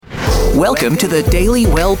Welcome to the Daily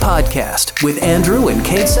Well Podcast with Andrew and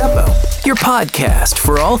Kate Seppo, your podcast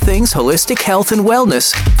for all things holistic health and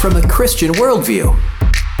wellness from a Christian worldview.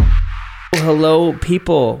 Hello,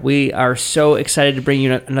 people. We are so excited to bring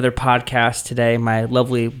you another podcast today. My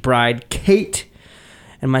lovely bride, Kate,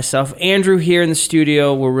 and myself, Andrew, here in the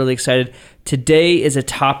studio. We're really excited. Today is a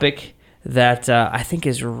topic that I think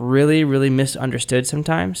is really, really misunderstood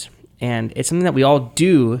sometimes. And it's something that we all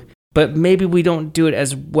do, but maybe we don't do it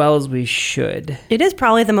as well as we should. It is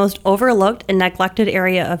probably the most overlooked and neglected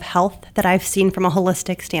area of health that I've seen from a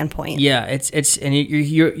holistic standpoint. Yeah, and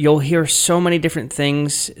you'll hear so many different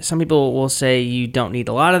things. Some people will say you don't need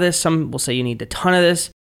a lot of this. Some will say you need a ton of this.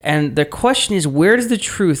 And the question is, where does the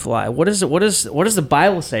truth lie? What does the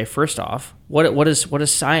Bible say? First off, what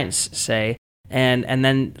does science say? And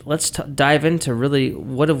then let's dive into really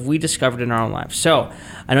what have we discovered in our own lives. So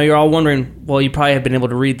I know you're all wondering, well, you probably have been able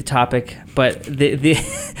to read the topic, but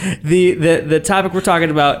the topic we're talking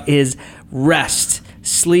about is rest,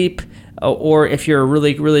 sleep, or if you're a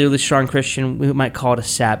really, really, really strong Christian, we might call it a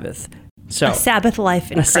Sabbath. So a Sabbath life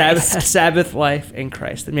in Christ. A Sabbath life in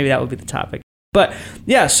Christ. Maybe that would be the topic. But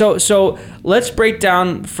yeah, so let's break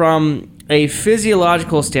down from a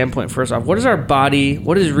physiological standpoint first off. What does our body,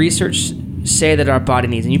 what does research say that our body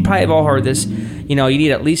needs? And you probably have all heard this, you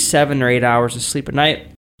need at least 7 or 8 hours of sleep a night.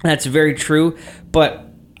 That's very true, but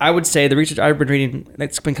I would say the research I've been reading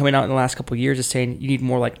that's been coming out in the last couple of years is saying you need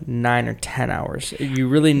more like 9 or 10 hours. You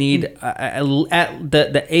really need, at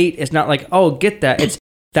the 8 is not like, oh, get that.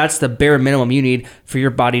 That's the bare minimum you need for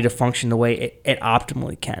your body to function the way it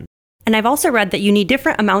optimally can. And I've also read that you need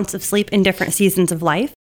different amounts of sleep in different seasons of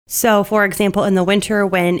life. So, for example, in the winter,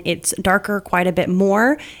 when it's darker quite a bit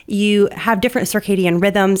more, you have different circadian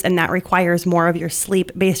rhythms, and that requires more of your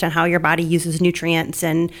sleep based on how your body uses nutrients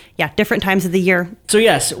and, different times of the year. So,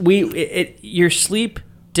 yes, your sleep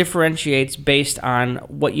differentiates based on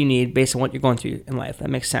what you need, based on what you're going through in life. That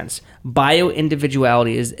makes sense.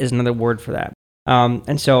 Bioindividuality is another word for that.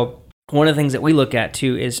 And so one of the things that we look at,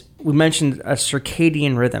 too, is we mentioned a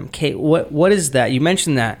circadian rhythm. Kate, what is that? You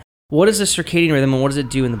mentioned that. What is a circadian rhythm and what does it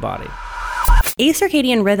do in the body? A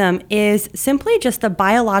circadian rhythm is simply just the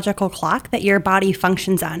biological clock that your body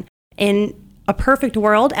functions on. In a perfect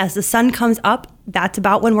world, as the sun comes up, that's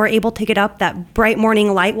about when we're able to get up. That bright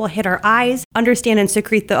morning light will hit our eyes, understand and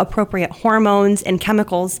secrete the appropriate hormones and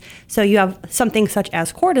chemicals. So you have something such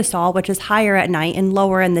as cortisol, which is higher at night and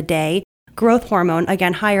lower in the day. Growth hormone,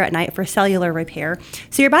 again, higher at night for cellular repair.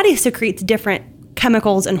 So your body secretes different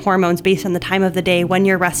chemicals and hormones based on the time of the day, when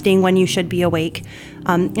you're resting, when you should be awake.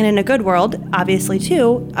 And in a good world, obviously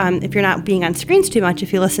too, if you're not being on screens too much,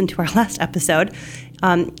 if you listen to our last episode,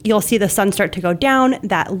 you'll see the sun start to go down.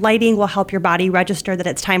 That lighting will help your body register that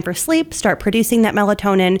it's time for sleep, start producing that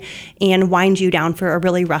melatonin, and wind you down for a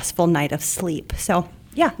really restful night of sleep. So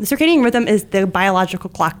the circadian rhythm is the biological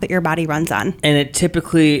clock that your body runs on. And it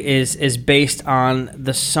typically is based on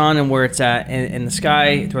the sun and where it's at in the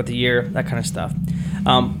sky throughout the year, that kind of stuff.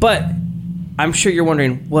 But I'm sure you're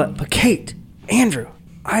wondering, but Kate, Andrew,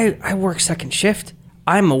 I work second shift.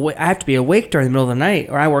 I have to be awake during the middle of the night,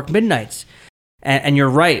 or I work midnights. And you're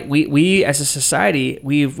right. We as a society,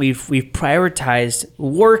 we've prioritized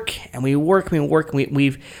work, and we work.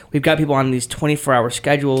 We've got people on these 24-hour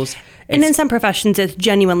schedules. And in some professions, it's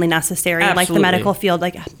genuinely necessary. Absolutely. Like the medical field,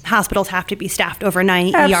 like hospitals have to be staffed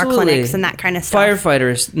overnight, Absolutely. ER clinics, and that kind of stuff.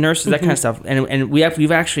 Firefighters, nurses, that kind of stuff. And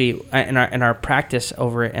we've actually in our practice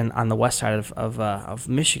over on the west side of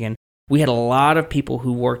Michigan, we had a lot of people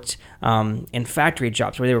who worked in factory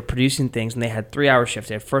jobs where they were producing things, and they had 3-hour shifts.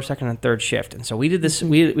 They had first, second, and third shift. And so we did this.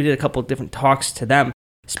 We did a couple of different talks to them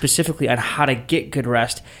specifically on how to get good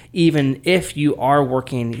rest, even if you are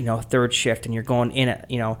working, third shift and you're going in at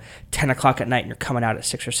 10 o'clock at night and you're coming out at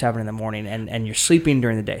 6 or 7 in the morning, and you're sleeping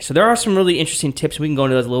during the day. So there are some really interesting tips. We can go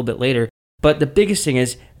into those a little bit later. But the biggest thing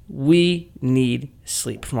is we need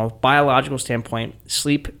sleep. From a biological standpoint,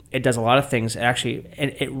 sleep, it does a lot of things. It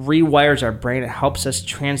rewires our brain. It helps us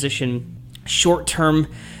transition short-term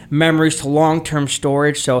memories to long-term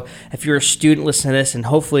storage. So if you're a student listening to this, and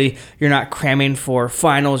hopefully you're not cramming for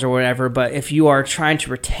finals or whatever, but if you are trying to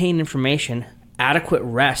retain information, adequate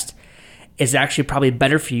rest is actually probably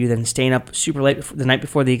better for you than staying up super late the night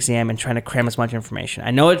before the exam and trying to cram as much information. I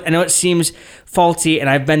know it seems faulty, and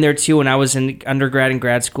I've been there too when I was in undergrad and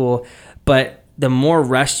grad school, but the more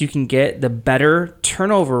rest you can get, the better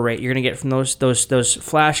turnover rate you're going to get from those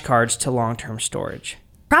flashcards to long-term storage.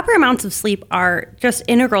 Proper amounts of sleep are just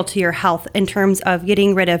integral to your health in terms of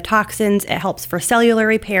getting rid of toxins. It helps for cellular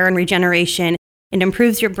repair and regeneration. It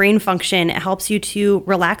improves your brain function. It helps you to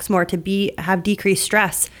relax more, to have decreased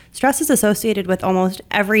stress. Stress is associated with almost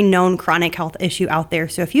every known chronic health issue out there.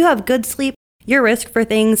 So if you have good sleep, your risk for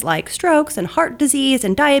things like strokes and heart disease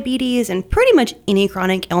and diabetes and pretty much any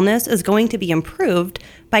chronic illness is going to be improved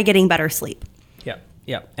by getting better sleep.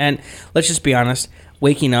 Yeah. And let's just be honest,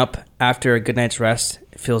 waking up after a good night's rest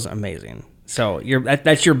feels amazing. So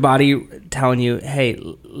that's your body telling you, hey,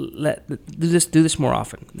 do this more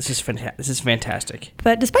often. This is fantastic.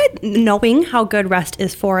 But despite knowing how good rest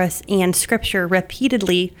is for us, and Scripture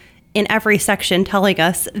repeatedly in every section telling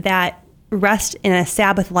us that rest in a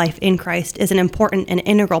Sabbath life in Christ is an important and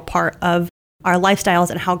integral part of our lifestyles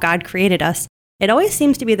and how God created us, it always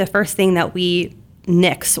seems to be the first thing that we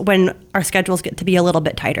nix when our schedules get to be a little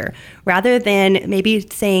bit tighter. Rather than maybe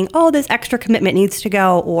saying, oh, this extra commitment needs to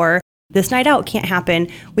go, or this night out can't happen,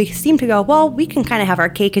 we seem to go, well, we can kind of have our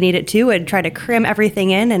cake and eat it too and try to cram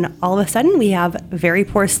everything in, and all of a sudden we have very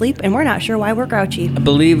poor sleep and we're not sure why we're grouchy. I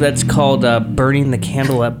believe that's called burning the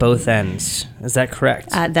candle at both ends. Is that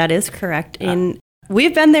correct? That is correct. And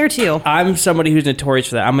we've been there too. I'm somebody who's notorious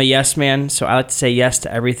for that. I'm a yes man, so I like to say yes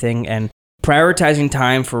to everything, and prioritizing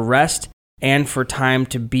time for rest and for time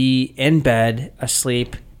to be in bed,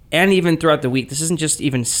 asleep, and even throughout the week. This isn't just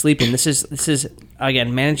even sleeping. This is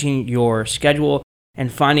again, managing your schedule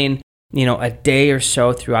and finding, a day or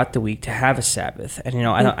so throughout the week to have a Sabbath. And,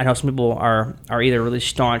 I know some people are either really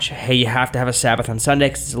staunch, hey, you have to have a Sabbath on Sunday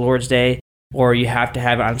because it's the Lord's day, or you have to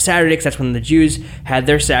have it on Saturday because that's when the Jews had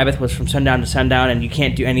their Sabbath, was from sundown to sundown, and you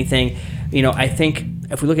can't do anything. I think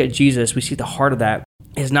if we look at Jesus, we see the heart of that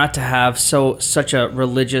is not to have such a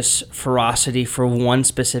religious ferocity for one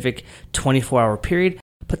specific 24-hour period,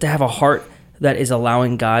 but to have a heart that is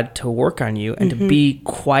allowing God to work on you and to be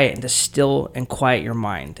quiet and to still and quiet your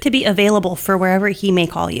mind. To be available for wherever he may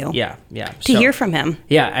call you. Yeah. To hear from him.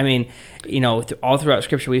 Yeah, I mean, all throughout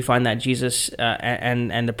Scripture we find that Jesus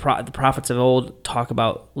and the prophets of old talk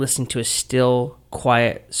about listening to a still,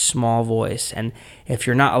 quiet, small voice. And if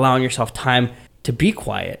you're not allowing yourself time to be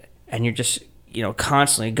quiet and you're just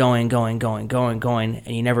constantly going,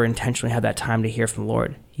 and you never intentionally have that time to hear from the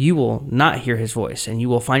Lord, you will not hear his voice, and you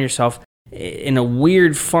will find yourself in a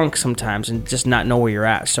weird funk sometimes and just not know where you're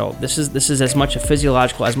at. So this is as much a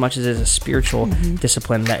physiological as much as it is a spiritual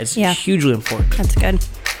discipline that is hugely important. That's good.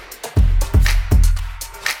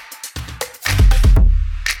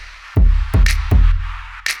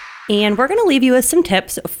 And we're going to leave you with some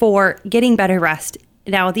tips for getting better rest.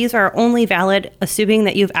 Now, these are only valid assuming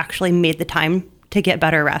that you've actually made the time to get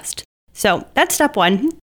better rest. So that's step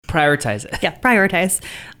one. Prioritize it. Yeah, prioritize.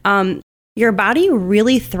 Your body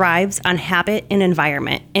really thrives on habit and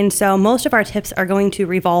environment. And so most of our tips are going to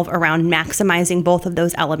revolve around maximizing both of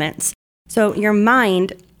those elements. So your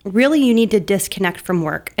mind, really you need to disconnect from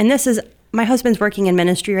work. And my husband's working in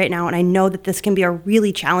ministry right now, and I know that this can be a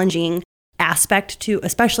really challenging aspect to,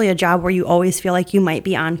 especially a job where you always feel like you might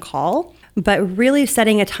be on call. But really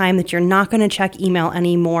setting a time that you're not going to check email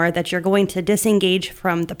anymore, that you're going to disengage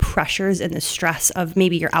from the pressures and the stress of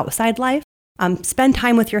maybe your outside life. Spend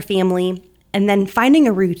time with your family, and then finding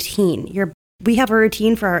a routine. We have a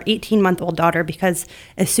routine for our 18-month-old daughter because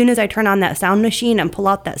as soon as I turn on that sound machine and pull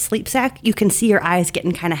out that sleep sack, you can see your eyes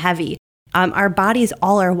getting kind of heavy. Our bodies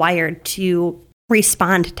all are wired to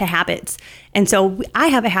respond to habits. And so I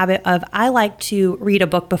have a habit of I like to read a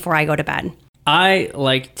book before I go to bed. I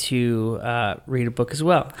like to read a book as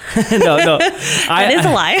well. No. That is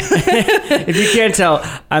a lie. If you can't tell,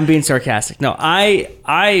 I'm being sarcastic. No,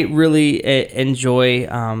 I really enjoy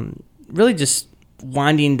really just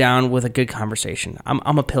winding down with a good conversation.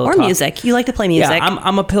 I'm a pillow talk. Or music. You like to play music. Yeah,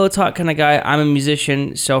 I'm a pillow talk kind of guy. I'm a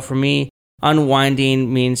musician. So for me,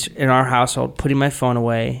 unwinding means in our household putting my phone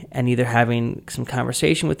away and either having some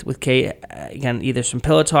conversation with Kate, again, either some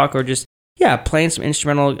pillow talk or just playing some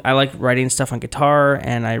instrumental. I like writing stuff on guitar,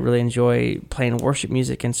 and I really enjoy playing worship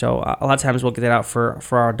music. And so a lot of times we'll get that out for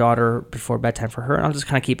our daughter before bedtime for her, and I'll just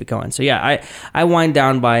kind of keep it going. So I wind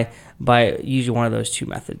down by usually one of those two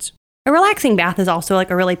methods. A relaxing bath is also like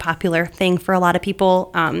a really popular thing for a lot of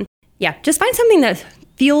people. Just find something that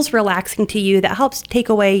feels relaxing to you, that helps take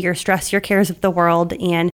away your stress, your cares of the world,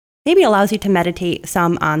 and maybe allows you to meditate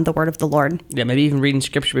some on the word of the Lord. Yeah, maybe even reading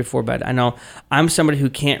scripture before bed. I know I'm somebody who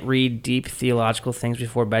can't read deep theological things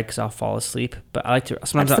before bed because I'll fall asleep. But I like to.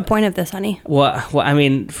 Sometimes that's the point of this, honey. Well, I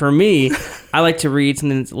mean, for me, I like to read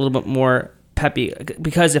something that's a little bit more peppy,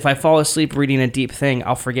 because if I fall asleep reading a deep thing,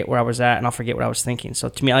 I'll forget where I was at and I'll forget what I was thinking. So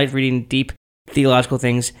to me, I like reading deep theological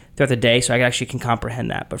things throughout the day, so I actually can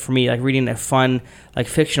comprehend that. But for me, like reading a fun, like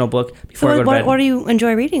fictional book before I go to bed. What do you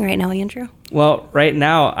enjoy reading right now, Andrew? Well, right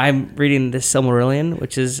now I'm reading The Silmarillion,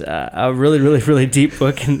 which is a really, really, really deep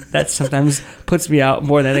book, and that sometimes puts me out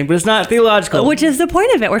more than anything. But it's not theological. Which is the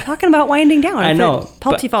point of it. We're talking about winding down. I know. It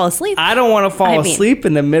helps you fall asleep. I don't want to fall asleep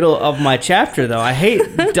in the middle of my chapter, though. I hate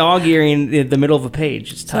dog-earing in the middle of a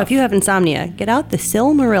page. It's tough. So if you have insomnia, get out The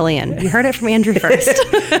Silmarillion. You heard it from Andrew first.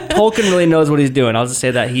 Tolkien really knows what he's doing. I'll just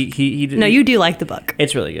say that. He No, you do like the book.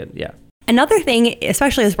 It's really good, yeah. Another thing,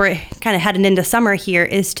 especially as we're kind of heading into summer here,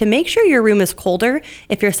 is to make sure your room is colder.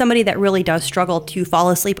 If you're somebody that really does struggle to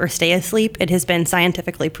fall asleep or stay asleep, it has been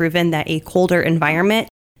scientifically proven that a colder environment,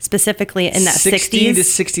 specifically in that 60 60s to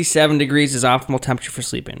 67 degrees is optimal temperature for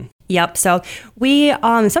sleeping. Yep. So we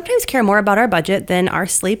sometimes care more about our budget than our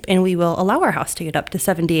sleep, and we will allow our house to get up to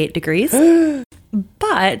 78 degrees.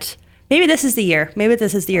 But maybe this is the year. Maybe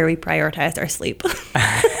this is the year we prioritize our sleep.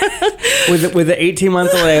 with the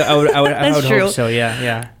 18-month-old, I would true. hope so.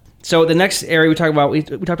 Yeah. So the next area we talk about, we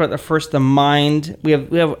talked about the mind. We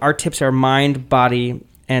have our tips are mind, body,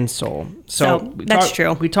 and soul. So that's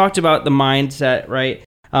true. We talked about the mindset, right?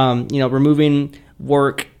 Removing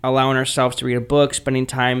work, allowing ourselves to read a book, spending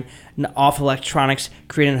time off electronics,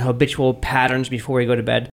 creating habitual patterns before we go to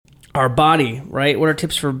bed. Our body, right? What are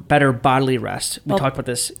tips for better bodily rest? We talked about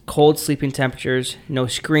this: cold sleeping temperatures, no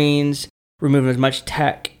screens, removing as much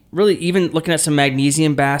tech. Really, even looking at some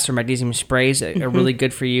magnesium baths or magnesium sprays that are really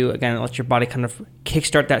good for you. Again, it lets your body kind of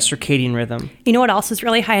kickstart that circadian rhythm. You know what else is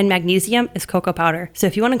really high in magnesium is cocoa powder. So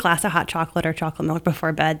if you want a glass of hot chocolate or chocolate milk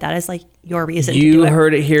before bed, that is like your reason to do it. You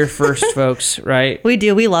heard it here first, folks, right? We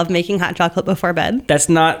do. We love making hot chocolate before bed. That's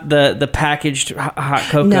not the packaged hot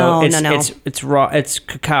cocoa. No. It's raw. It's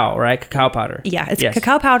cacao, right? Cacao powder. Yeah, it's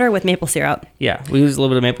cacao powder with maple syrup. Yeah, we use a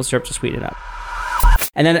little bit of maple syrup to sweeten it up.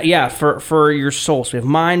 And then, for your soul. So we have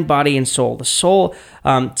mind, body, and soul. The soul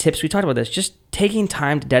tips, we talked about this, just taking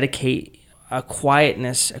time to dedicate a quieting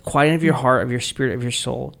of your heart, of your spirit, of your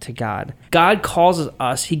soul to God. God calls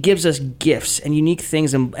us, he gives us gifts and unique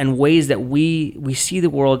things and ways that we see the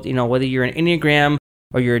world, whether you're an Enneagram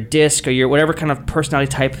or you're a DISC or you're whatever kind of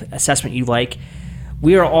personality type assessment you like,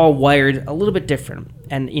 we are all wired a little bit different.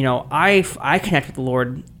 And, I connect with the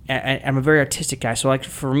Lord. I'm a very artistic guy. So like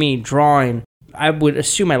for me, drawing, I would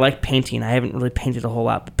assume I like painting. I haven't really painted a whole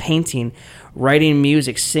lot, but painting, writing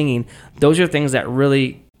music, singing, those are things that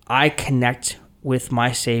really I connect with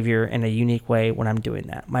my Savior in a unique way when I'm doing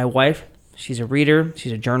that. My wife, she's a reader,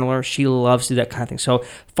 she's a journaler, she loves to do that kind of thing. So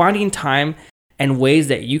finding time and ways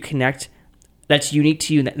that you connect that's unique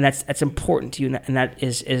to you and that's important to you and that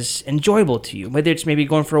is enjoyable to you, whether it's maybe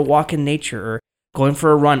going for a walk in nature or going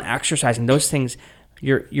for a run, exercising, those things.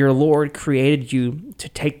 Your Lord created you to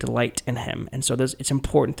take delight in him. And so it's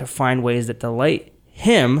important to find ways that delight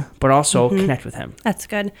him, but also connect with him. That's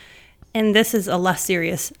good. And this is a less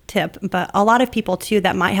serious tip, but a lot of people too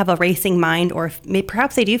that might have a racing mind, or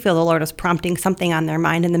perhaps they do feel the Lord is prompting something on their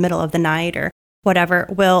mind in the middle of the night or whatever,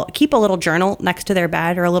 will keep a little journal next to their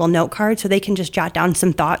bed or a little note card so they can just jot down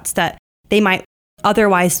some thoughts that they might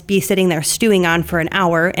otherwise be sitting there stewing on for an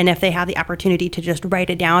hour. And if they have the opportunity to just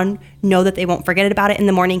write it down, know that they won't forget about it in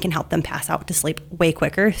the morning, can help them pass out to sleep way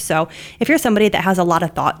quicker. So if you're somebody that has a lot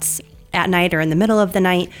of thoughts at night or in the middle of the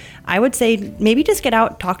night, I would say maybe just get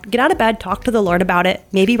out of bed, talk to the Lord about it,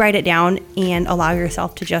 maybe write it down and allow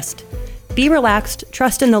yourself to just be relaxed,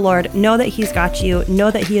 trust in the Lord, know that he's got you,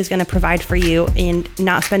 know that he is going to provide for you, and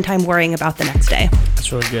not spend time worrying about the next day.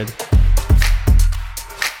 That's really good.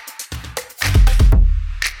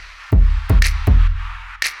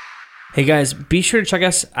 Hey guys, be sure to check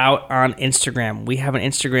us out on Instagram. We have an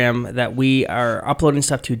Instagram that we are uploading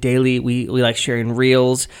stuff to daily. We like sharing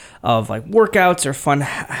reels of like workouts or fun,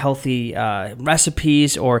 healthy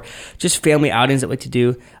recipes or just family outings that we like to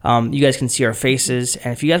do. You guys can see our faces.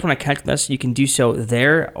 And if you guys want to connect with us, you can do so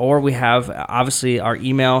there. Or we have obviously our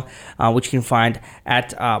email, which you can find at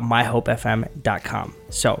myhopefm.com.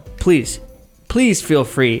 So please feel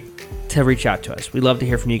free to reach out to us. We love to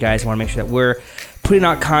hear from you guys. I want to make sure that we're putting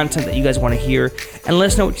out content that you guys want to hear, and let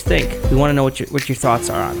us know what you think. We want to know what your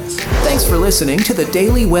thoughts are on this. Thanks for listening to the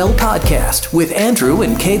Daily Well podcast with Andrew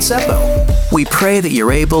and Kate Seppo. We pray that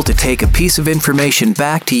you're able to take a piece of information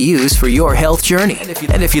back to use for your health journey.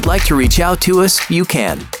 And if you'd like to reach out to us, you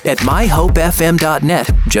can at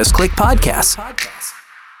myhopefm.net. Just click podcasts.